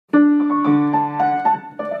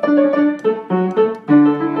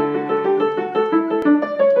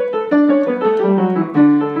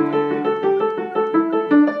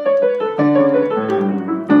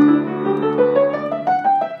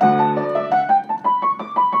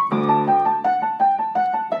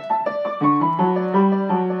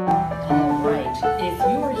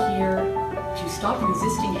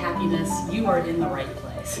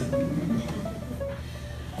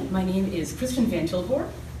My name is Kristin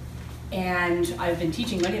and I've been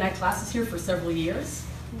teaching Monday night classes here for several years.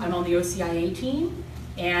 I'm on the OCIA team,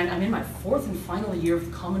 and I'm in my 4th and final year of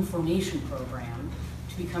the Common Formation program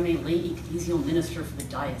to become a lay ecclesial minister for the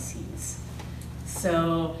diocese.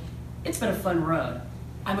 So it's been a fun road.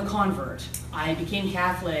 I'm a convert. I became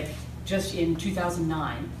Catholic just in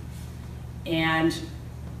 2009, and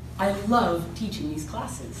I love teaching these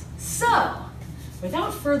classes. So,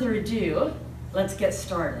 without further ado, let's get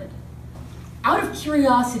started. Out of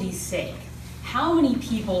curiosity's sake, how many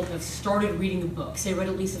people have started reading the book? Say read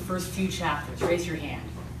at least the first few chapters. Raise your hand.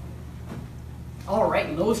 All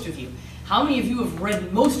right, most of you. How many of you have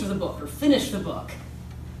read most of the book or finished the book?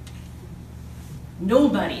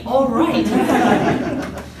 Nobody. All right.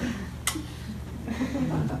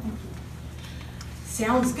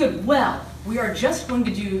 Sounds good. Well, we are just going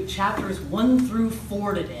to do chapters 1 through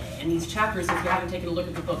 4 today. And these chapters, if you haven't taken a look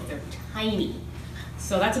at the book, they're tiny.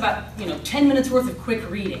 So that's about 10 minutes worth of quick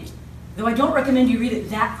reading. Though I don't recommend you read it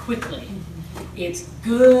that quickly. It's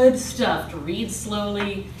good stuff to read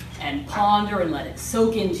slowly and ponder and let it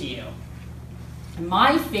soak into you.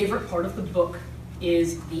 My favorite part of the book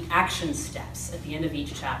is the action steps at the end of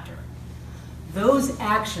each chapter. Those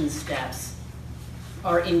action steps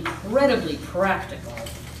are incredibly practical.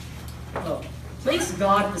 Oh, place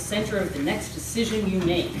God at the center of the next decision you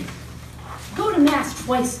make. Go to Mass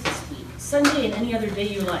twice this week, Sunday and any other day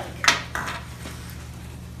you like.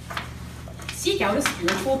 Seek out a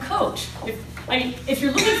spiritual coach. If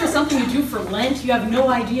you're looking for something to do for Lent, you have no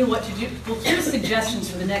idea what to do, well, here's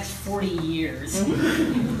suggestions for the next 40 years.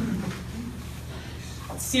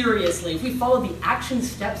 Seriously, if we follow the action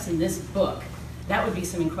steps in this book, that would be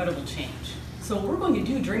some incredible change. So what we're going to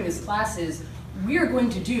do during this class is we are going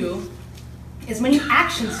to do as many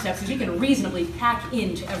action steps as we can reasonably pack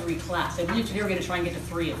into every class. I believe today we're going to try and get to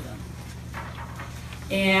 3 of them.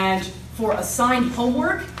 And for assigned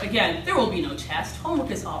homework, again, there will be no test.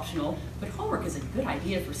 Homework is optional, but homework is a good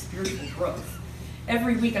idea for spiritual growth.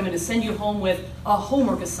 Every week I'm going to send you home with a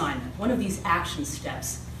homework assignment, one of these action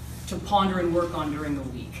steps to ponder and work on during the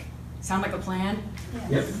week. Sound like a plan?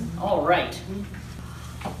 Yes. All right.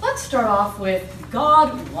 Let's start off with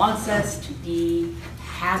God wants us to be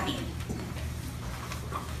happy.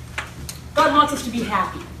 God wants us to be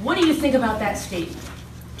happy. What do you think about that statement?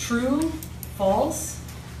 True? False?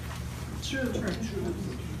 True.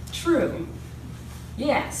 True.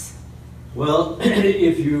 Yes. Well,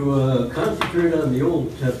 if you concentrate on the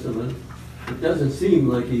Old Testament, it doesn't seem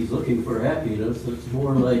like he's looking for happiness. It's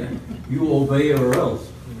more like you obey or else.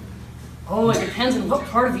 Oh, it depends on what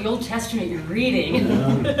part of the Old Testament you're reading.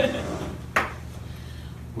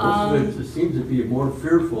 Most of it seems to be more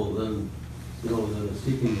fearful than a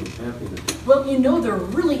seeking of happiness. Well, there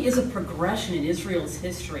really is a progression in Israel's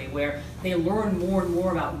history where they learn more and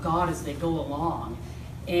more about God as they go along.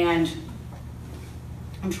 And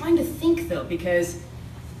I'm trying to think, though, because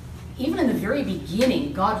even in the very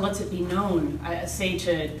beginning, God lets it be known, say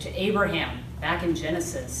to Abraham, back in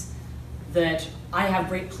Genesis, that I have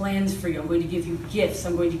great plans for you. I'm going to give you gifts.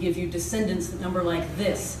 I'm going to give you descendants that number like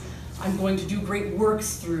this. I'm going to do great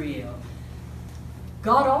works through you.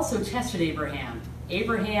 God also tested Abraham.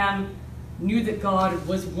 Abraham knew that God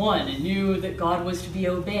was one and knew that God was to be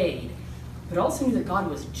obeyed, but also knew that God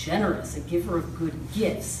was generous, a giver of good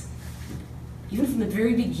gifts. Even from the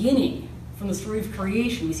very beginning, from the story of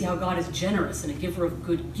creation, we see how God is generous and a giver of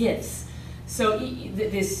good gifts. So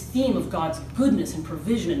this theme of God's goodness and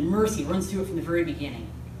provision and mercy runs through it from the very beginning.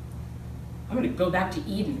 I'm going to go back to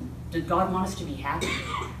Eden. Did God want us to be happy?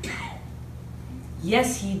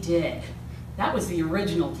 Yes, he did. That was the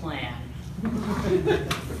original plan.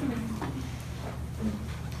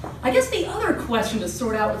 I guess the other question to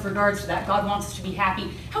sort out with regards to that, God wants us to be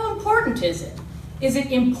happy, how important is it? Is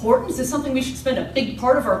it important? Is this something we should spend a big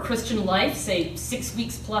part of our Christian life, say 6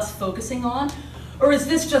 weeks plus, focusing on? Or is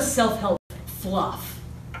this just self-help fluff?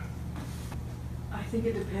 I think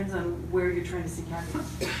it depends on where you're trying to seek happiness.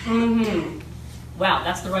 Mm-hmm. Wow,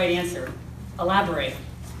 that's the right answer. Elaborate.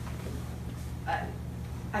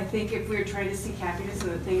 I think if we're trying to seek happiness in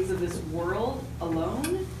the things of this world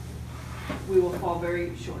alone, we will fall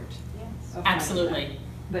very short. Yes. Of Absolutely. that.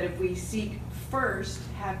 But if we seek first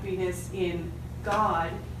happiness in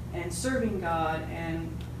God and serving God and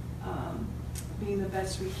being the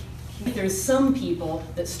best we can. There's some people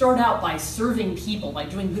that start out by serving people, by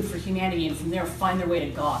doing good for humanity, and from there find their way to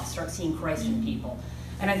God, start seeing Christ in people.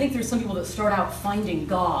 And I think there's some people that start out finding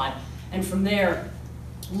God, and from there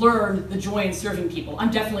learn the joy in serving people. I'm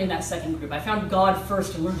definitely in that second group. I found God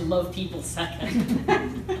first and learned to love people second.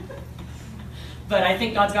 But I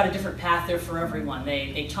think God's got a different path there for everyone.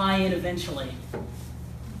 They tie in eventually.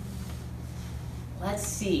 Let's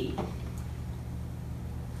see.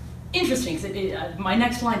 Interesting, because my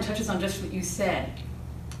next line touches on just what you said.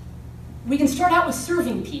 We can start out with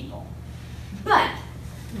serving people, but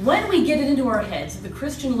when we get it into our heads that the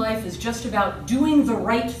Christian life is just about doing the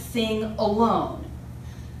right thing alone,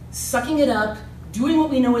 sucking it up, doing what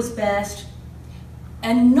we know is best,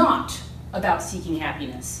 and not about seeking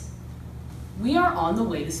happiness, we are on the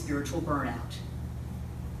way to spiritual burnout.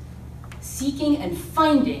 Seeking and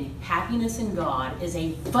finding happiness in God is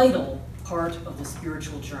a vital part of the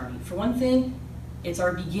spiritual journey. For one thing, it's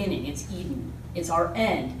our beginning, it's Eden. It's our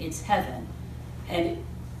end, it's heaven. And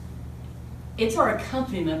it's our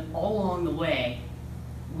accompaniment all along the way.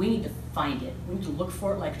 We need to find it. We need to look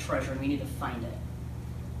for it like treasure, and we need to find it.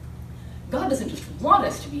 God doesn't just want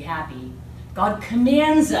us to be happy, God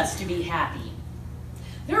commands us to be happy.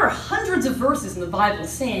 There are hundreds of verses in the Bible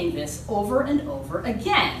saying this over and over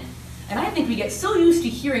again. And I think we get so used to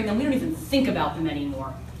hearing them, we don't even think about them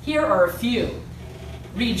anymore. Here are a few.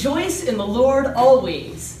 Rejoice in the Lord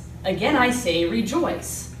always. Again I say,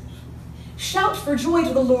 rejoice. Shout for joy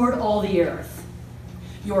to the Lord, all the earth.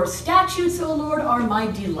 Your statutes, O Lord, are my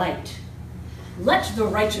delight. Let the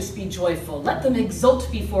righteous be joyful. Let them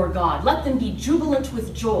exult before God. Let them be jubilant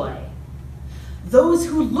with joy. Those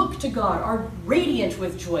who look to God are radiant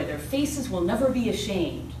with joy. Their faces will never be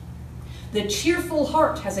ashamed. The cheerful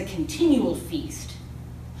heart has a continual feast.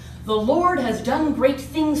 The Lord has done great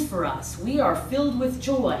things for us. We are filled with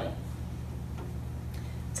joy.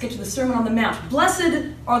 Let's get to the Sermon on the Mount.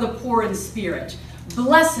 Blessed are the poor in spirit.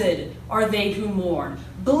 Blessed are they who mourn.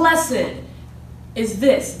 Blessed is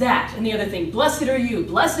this, that, and the other thing. Blessed are you,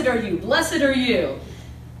 blessed are you, blessed are you.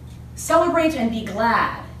 Celebrate and be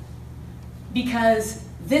glad, because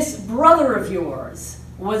this brother of yours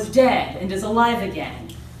was dead and is alive again.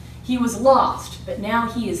 He was lost, but now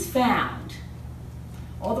he is found.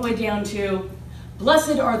 All the way down to,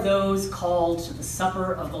 blessed are those called to the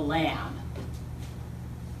supper of the Lamb.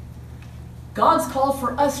 God's call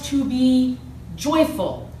for us to be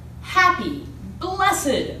joyful, happy,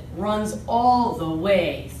 blessed runs all the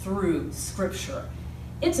way through Scripture.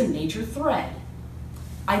 It's a major thread.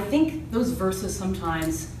 I think those verses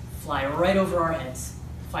sometimes fly right over our heads,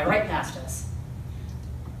 fly right past us.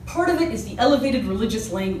 Part of it is the elevated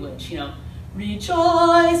religious language, you know,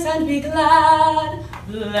 rejoice and be glad,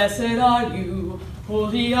 blessed are you,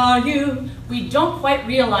 holy are you. We don't quite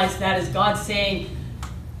realize that as God saying,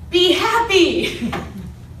 be happy.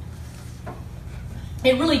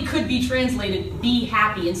 It really could be translated, be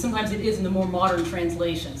happy, and sometimes it is in the more modern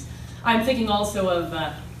translations. I'm thinking also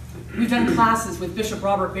of, we've done classes with Bishop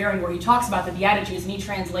Robert Barron where he talks about the Beatitudes and he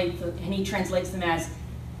translates them as,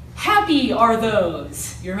 happy are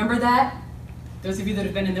those. You remember that? Those of you that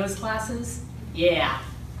have been in those classes? Yeah.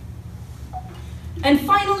 And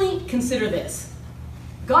finally, consider this.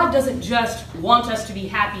 God doesn't just want us to be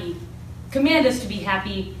happy, command us to be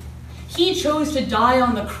happy. He chose to die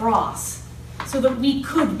on the cross so that we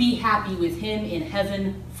could be happy with him in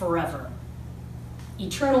heaven forever.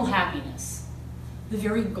 Eternal happiness, the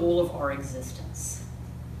very goal of our existence.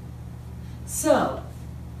 So,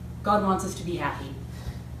 God wants us to be happy.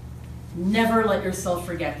 Never let yourself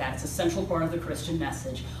forget that. It's a central part of the Christian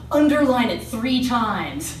message. Underline it 3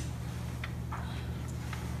 times.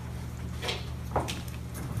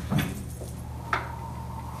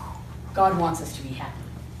 God wants us to be happy.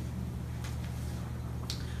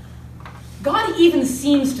 God even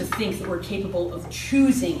seems to think that we're capable of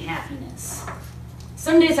choosing happiness.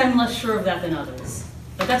 Some days I'm less sure of that than others,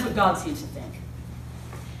 but that's what God seems to think.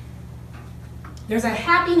 There's a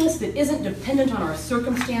happiness that isn't dependent on our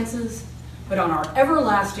circumstances, but on our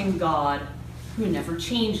everlasting God who never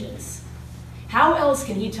changes. How else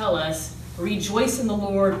can he tell us, rejoice in the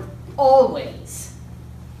Lord always?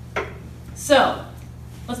 So,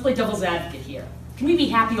 let's play devil's advocate here. Can we be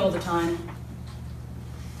happy all the time?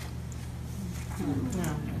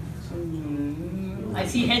 No. I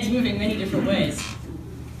see heads moving many different ways.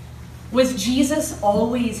 Was Jesus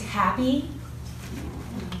always happy?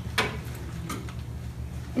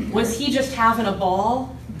 Was he just having a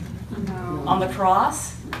ball on the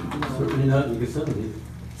cross? Certainly not in Gethsemane.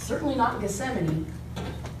 Certainly not in Gethsemane.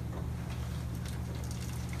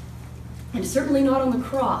 And certainly not on the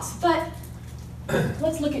cross. But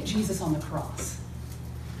let's look at Jesus on the cross.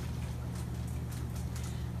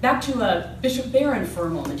 Back to Bishop Barron for a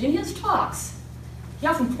moment. In his talks, he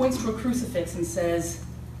often points to a crucifix and says,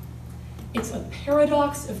 it's a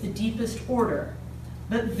paradox of the deepest order,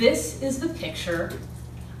 but this is the picture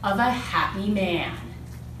of a happy man.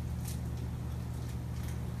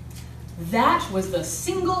 That was the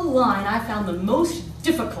single line I found the most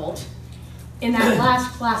difficult in that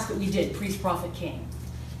last class that we did, Priest, Prophet, King.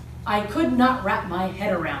 I could not wrap my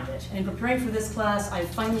head around it. And in preparing for this class, I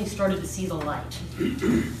finally started to see the light.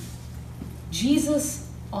 Jesus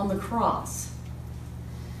on the cross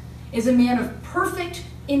is a man of perfect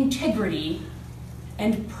integrity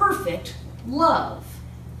and perfect love.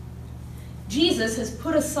 Jesus has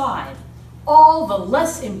put aside all the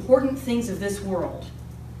less important things of this world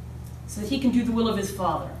so that he can do the will of his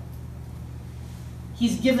Father.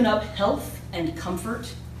 He's given up health and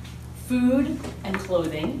comfort, food and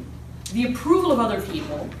clothing, the approval of other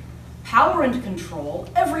people, power and control,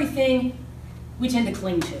 everything we tend to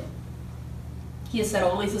cling to. He has set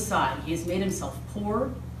all these aside. He has made himself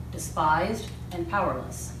poor, despised, and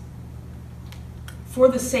powerless for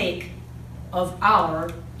the sake of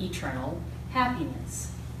our eternal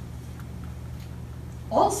happiness.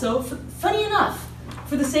 Also, funny enough,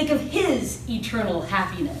 for the sake of his eternal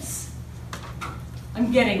happiness.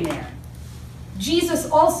 I'm getting there. Jesus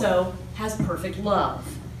also has perfect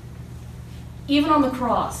love. Even on the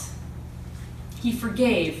cross, he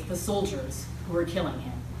forgave the soldiers who were killing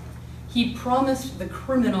him. He promised the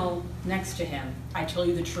criminal next to him, I tell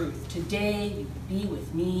you the truth, today you will be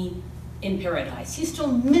with me in paradise. He's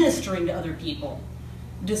still ministering to other people,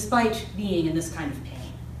 despite being in this kind of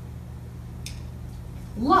pain.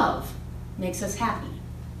 Love makes us happy.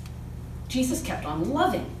 Jesus kept on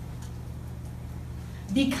loving.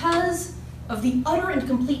 Because of the utter and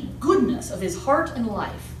complete goodness of his heart and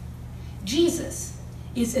life, Jesus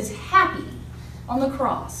is as happy on the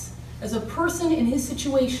cross as a person in his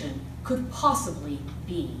situation could possibly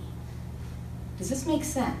be. Does this make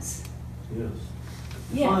sense? Yes.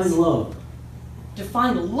 Yes. Define love.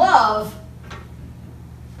 Define love.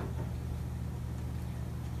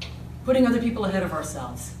 Putting other people ahead of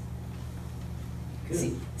ourselves.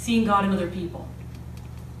 Good. Seeing God in other people.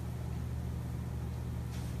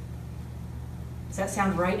 Does that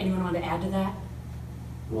sound right? Anyone want to add to that?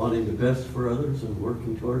 Wanting the best for others and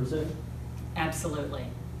working towards that? Absolutely.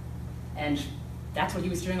 And that's what he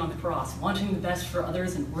was doing on the cross, wanting the best for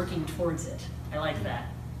others and working towards it. I like that.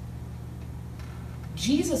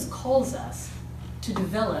 Jesus calls us to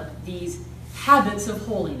develop these habits of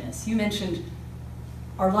holiness. You mentioned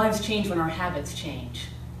our lives change when our habits change.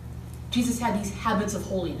 Jesus had these habits of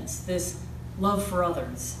holiness, this love for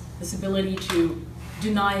others, this ability to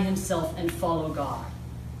deny himself and follow God.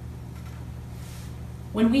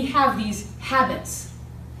 When we have these habits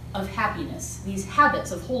of happiness, these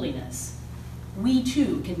habits of holiness, we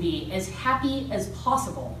too can be as happy as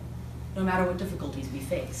possible, no matter what difficulties we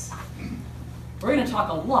face. We're going to talk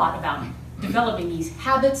a lot about developing these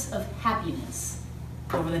habits of happiness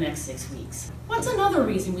over the next 6 weeks. What's another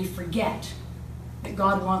reason we forget that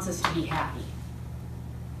God wants us to be happy?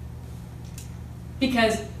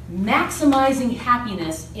 Because maximizing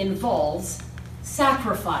happiness involves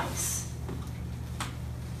sacrifice.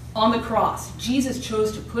 On the cross, Jesus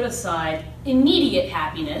chose to put aside immediate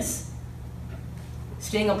happiness,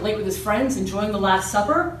 staying up late with his friends, enjoying the Last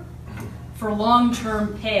Supper, for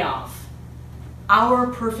long-term payoff, our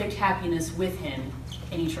perfect happiness with him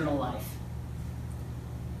in eternal life.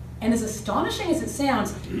 And as astonishing as it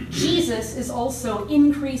sounds, Jesus is also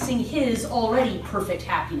increasing his already perfect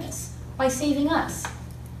happiness by saving us.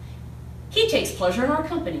 He takes pleasure in our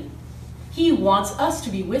company. He wants us to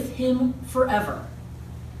be with him forever.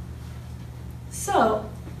 So,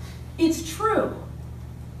 it's true.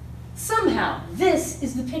 Somehow, this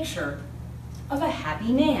is the picture of a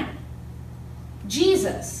happy man.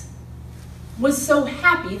 Jesus was so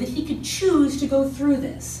happy that he could choose to go through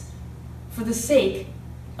this for the sake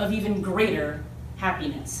of even greater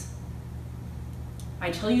happiness. I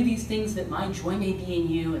tell you these things that my joy may be in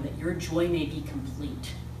you and that your joy may be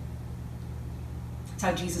complete. That's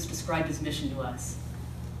how Jesus described his mission to us.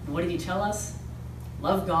 And what did he tell us?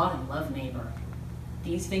 Love God and love neighbor.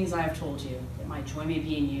 These things I have told you, that my joy may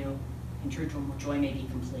be in you and your joy may be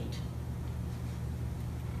complete.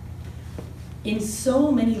 In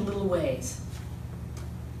so many little ways,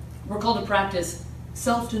 we're called to practice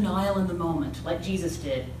self-denial in the moment, like Jesus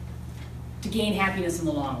did, to gain happiness in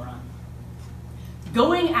the long run.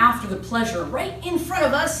 Going after the pleasure right in front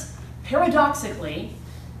of us, paradoxically,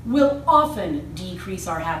 will often decrease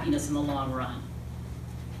our happiness in the long run.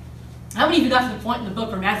 How many of you got to the point in the book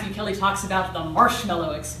where Matthew Kelly talks about the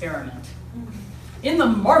marshmallow experiment? In the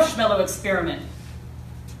marshmallow experiment,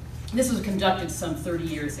 this was conducted some 30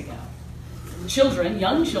 years ago. Children,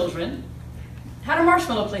 young children, had a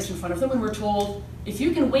marshmallow placed in front of them and were told, if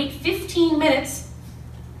you can wait 15 minutes,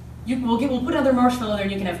 we'll put another marshmallow there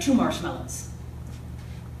and you can have 2 marshmallows.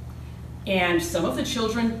 And some of the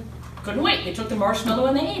children couldn't wait. They took the marshmallow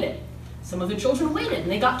and they ate it. Some of the children waited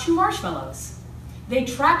and they got 2 marshmallows. They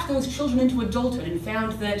tracked those children into adulthood and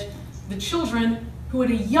found that the children who at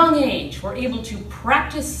a young age were able to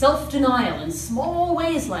practice self-denial in small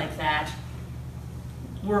ways like that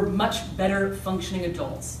were much better functioning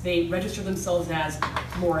adults. They registered themselves as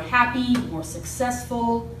more happy, more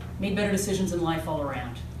successful, made better decisions in life all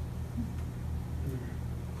around.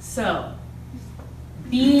 So,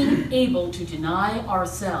 being able to deny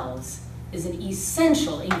ourselves is an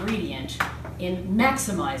essential ingredient in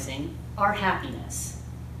maximizing our happiness.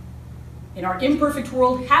 In our imperfect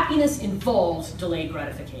world, happiness involves delayed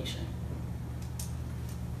gratification.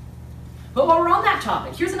 But while we're on that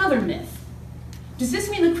topic, here's another myth. Does this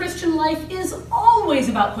mean the Christian life is always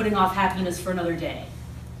about putting off happiness for another day?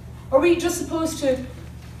 Are we just supposed to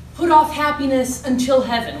put off happiness until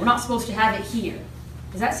heaven? We're not supposed to have it here.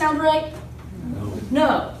 Does that sound right? No.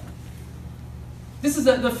 No. This is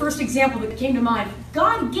the first example that came to mind.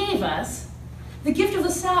 God gave us the gift of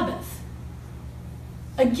the Sabbath,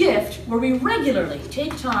 a gift where we regularly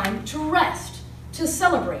take time to rest, to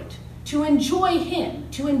celebrate, to enjoy Him,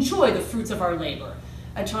 to enjoy the fruits of our labor,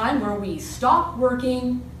 a time where we stop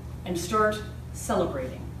working and start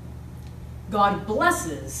celebrating. God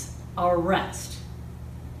blesses our rest.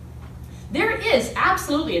 There is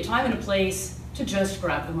absolutely a time and a place to just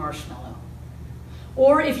grab the marshmallow.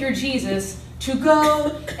 Or if you're Jesus, to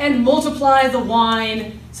go and multiply the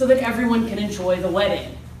wine so that everyone can enjoy the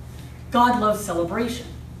wedding. God loves celebration.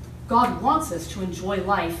 God wants us to enjoy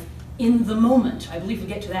life in the moment. I believe we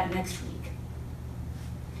get to that next week.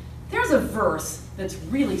 There's a verse that's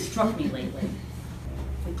really struck me lately.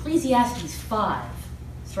 Ecclesiastes 5,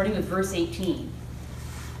 starting with verse 18.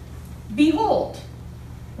 Behold,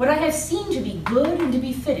 what I have seen to be good and to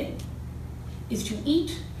be fitting is to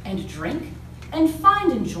eat and drink and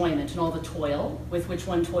find enjoyment in all the toil with which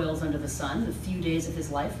one toils under the sun, the few days of his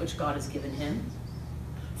life which God has given him.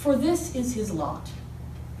 For this is his lot.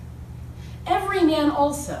 Every man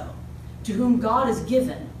also, to whom God has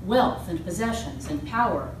given wealth and possessions and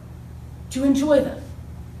power, to enjoy them,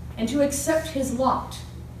 and to accept his lot,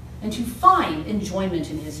 and to find enjoyment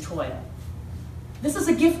in his toil. This is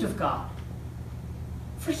a gift of God.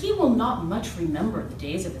 For he will not much remember the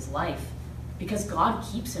days of his life, because God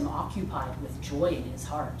keeps him occupied with joy in his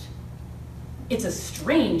heart. It's a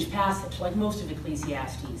strange passage, like most of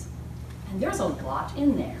Ecclesiastes, and there's a lot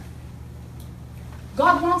in there.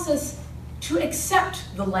 God wants us to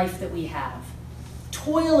accept the life that we have,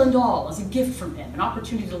 toil and all, as a gift from him, an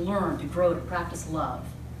opportunity to learn, to grow, to practice love.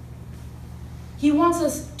 He wants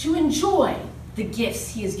us to enjoy the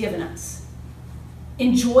gifts he has given us.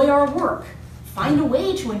 Enjoy our work. Find a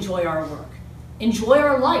way to enjoy our work. Enjoy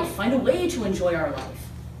our life. Find a way to enjoy our life.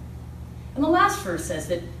 And the last verse says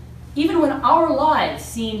that even when our lives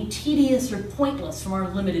seem tedious or pointless from our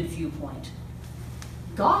limited viewpoint,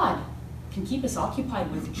 God can keep us occupied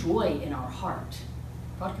with joy in our heart.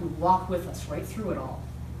 God can walk with us right through it all.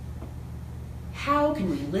 How can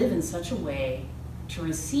we live in such a way to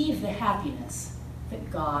receive the happiness that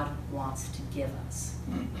God wants to give us?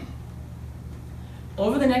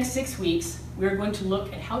 Over the next 6 weeks, we're going to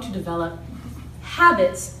look at how to develop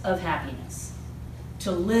habits of happiness,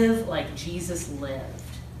 to live like Jesus lived.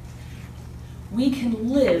 We can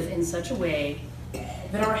live in such a way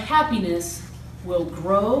that our happiness will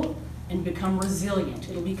grow and become resilient.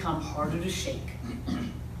 It'll become harder to shake.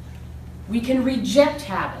 We can reject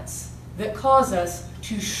habits that cause us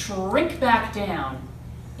to shrink back down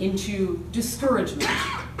into discouragement,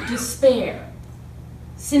 despair,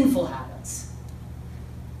 sinful habits.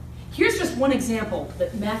 Here's just one example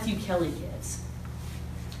that Matthew Kelly gives.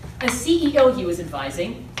 A CEO he was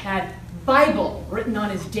advising had Bible written on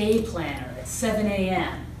his day planner at 7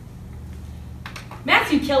 a.m.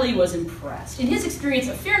 Matthew Kelly was impressed. In his experience,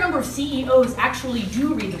 a fair number of CEOs actually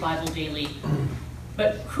do read the Bible daily,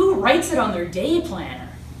 but who writes it on their day planner?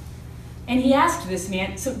 And he asked this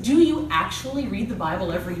man, so do you actually read the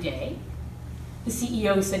Bible every day? The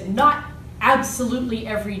CEO said, not absolutely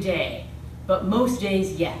every day, but most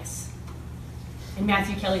days, yes. And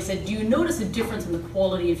Matthew Kelly said, do you notice a difference in the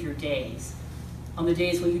quality of your days, on the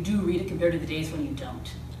days when you do read it compared to the days when you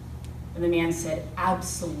don't? And the man said,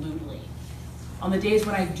 absolutely. On the days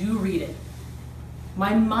when I do read it,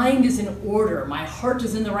 my mind is in order, my heart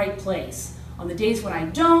is in the right place. On the days when I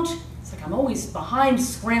don't, it's like I'm always behind,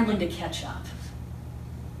 scrambling to catch up.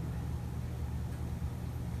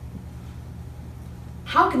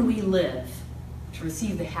 How can we live to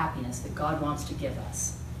receive the happiness that God wants to give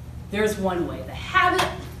us? There's one way. The habit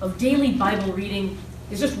of daily Bible reading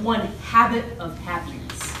is just one habit of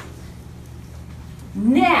happiness.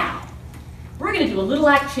 Now, we're going to do a little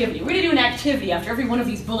activity. We're going to do an activity after every one of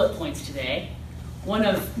these bullet points today, one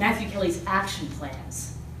of Matthew Kelly's action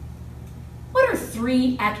plans. What are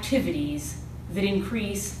 3 activities that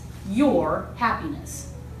increase your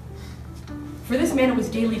happiness? For this man, it was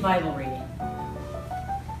daily Bible reading.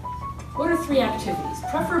 What are 3 activities,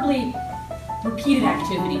 preferably repeated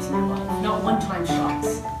activities in your life, not one-time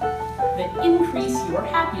shots, that increase your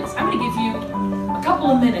happiness? I'm going to give you a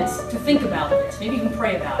couple of minutes to think about this. Maybe even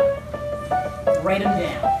pray about it. Write them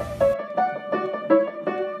down.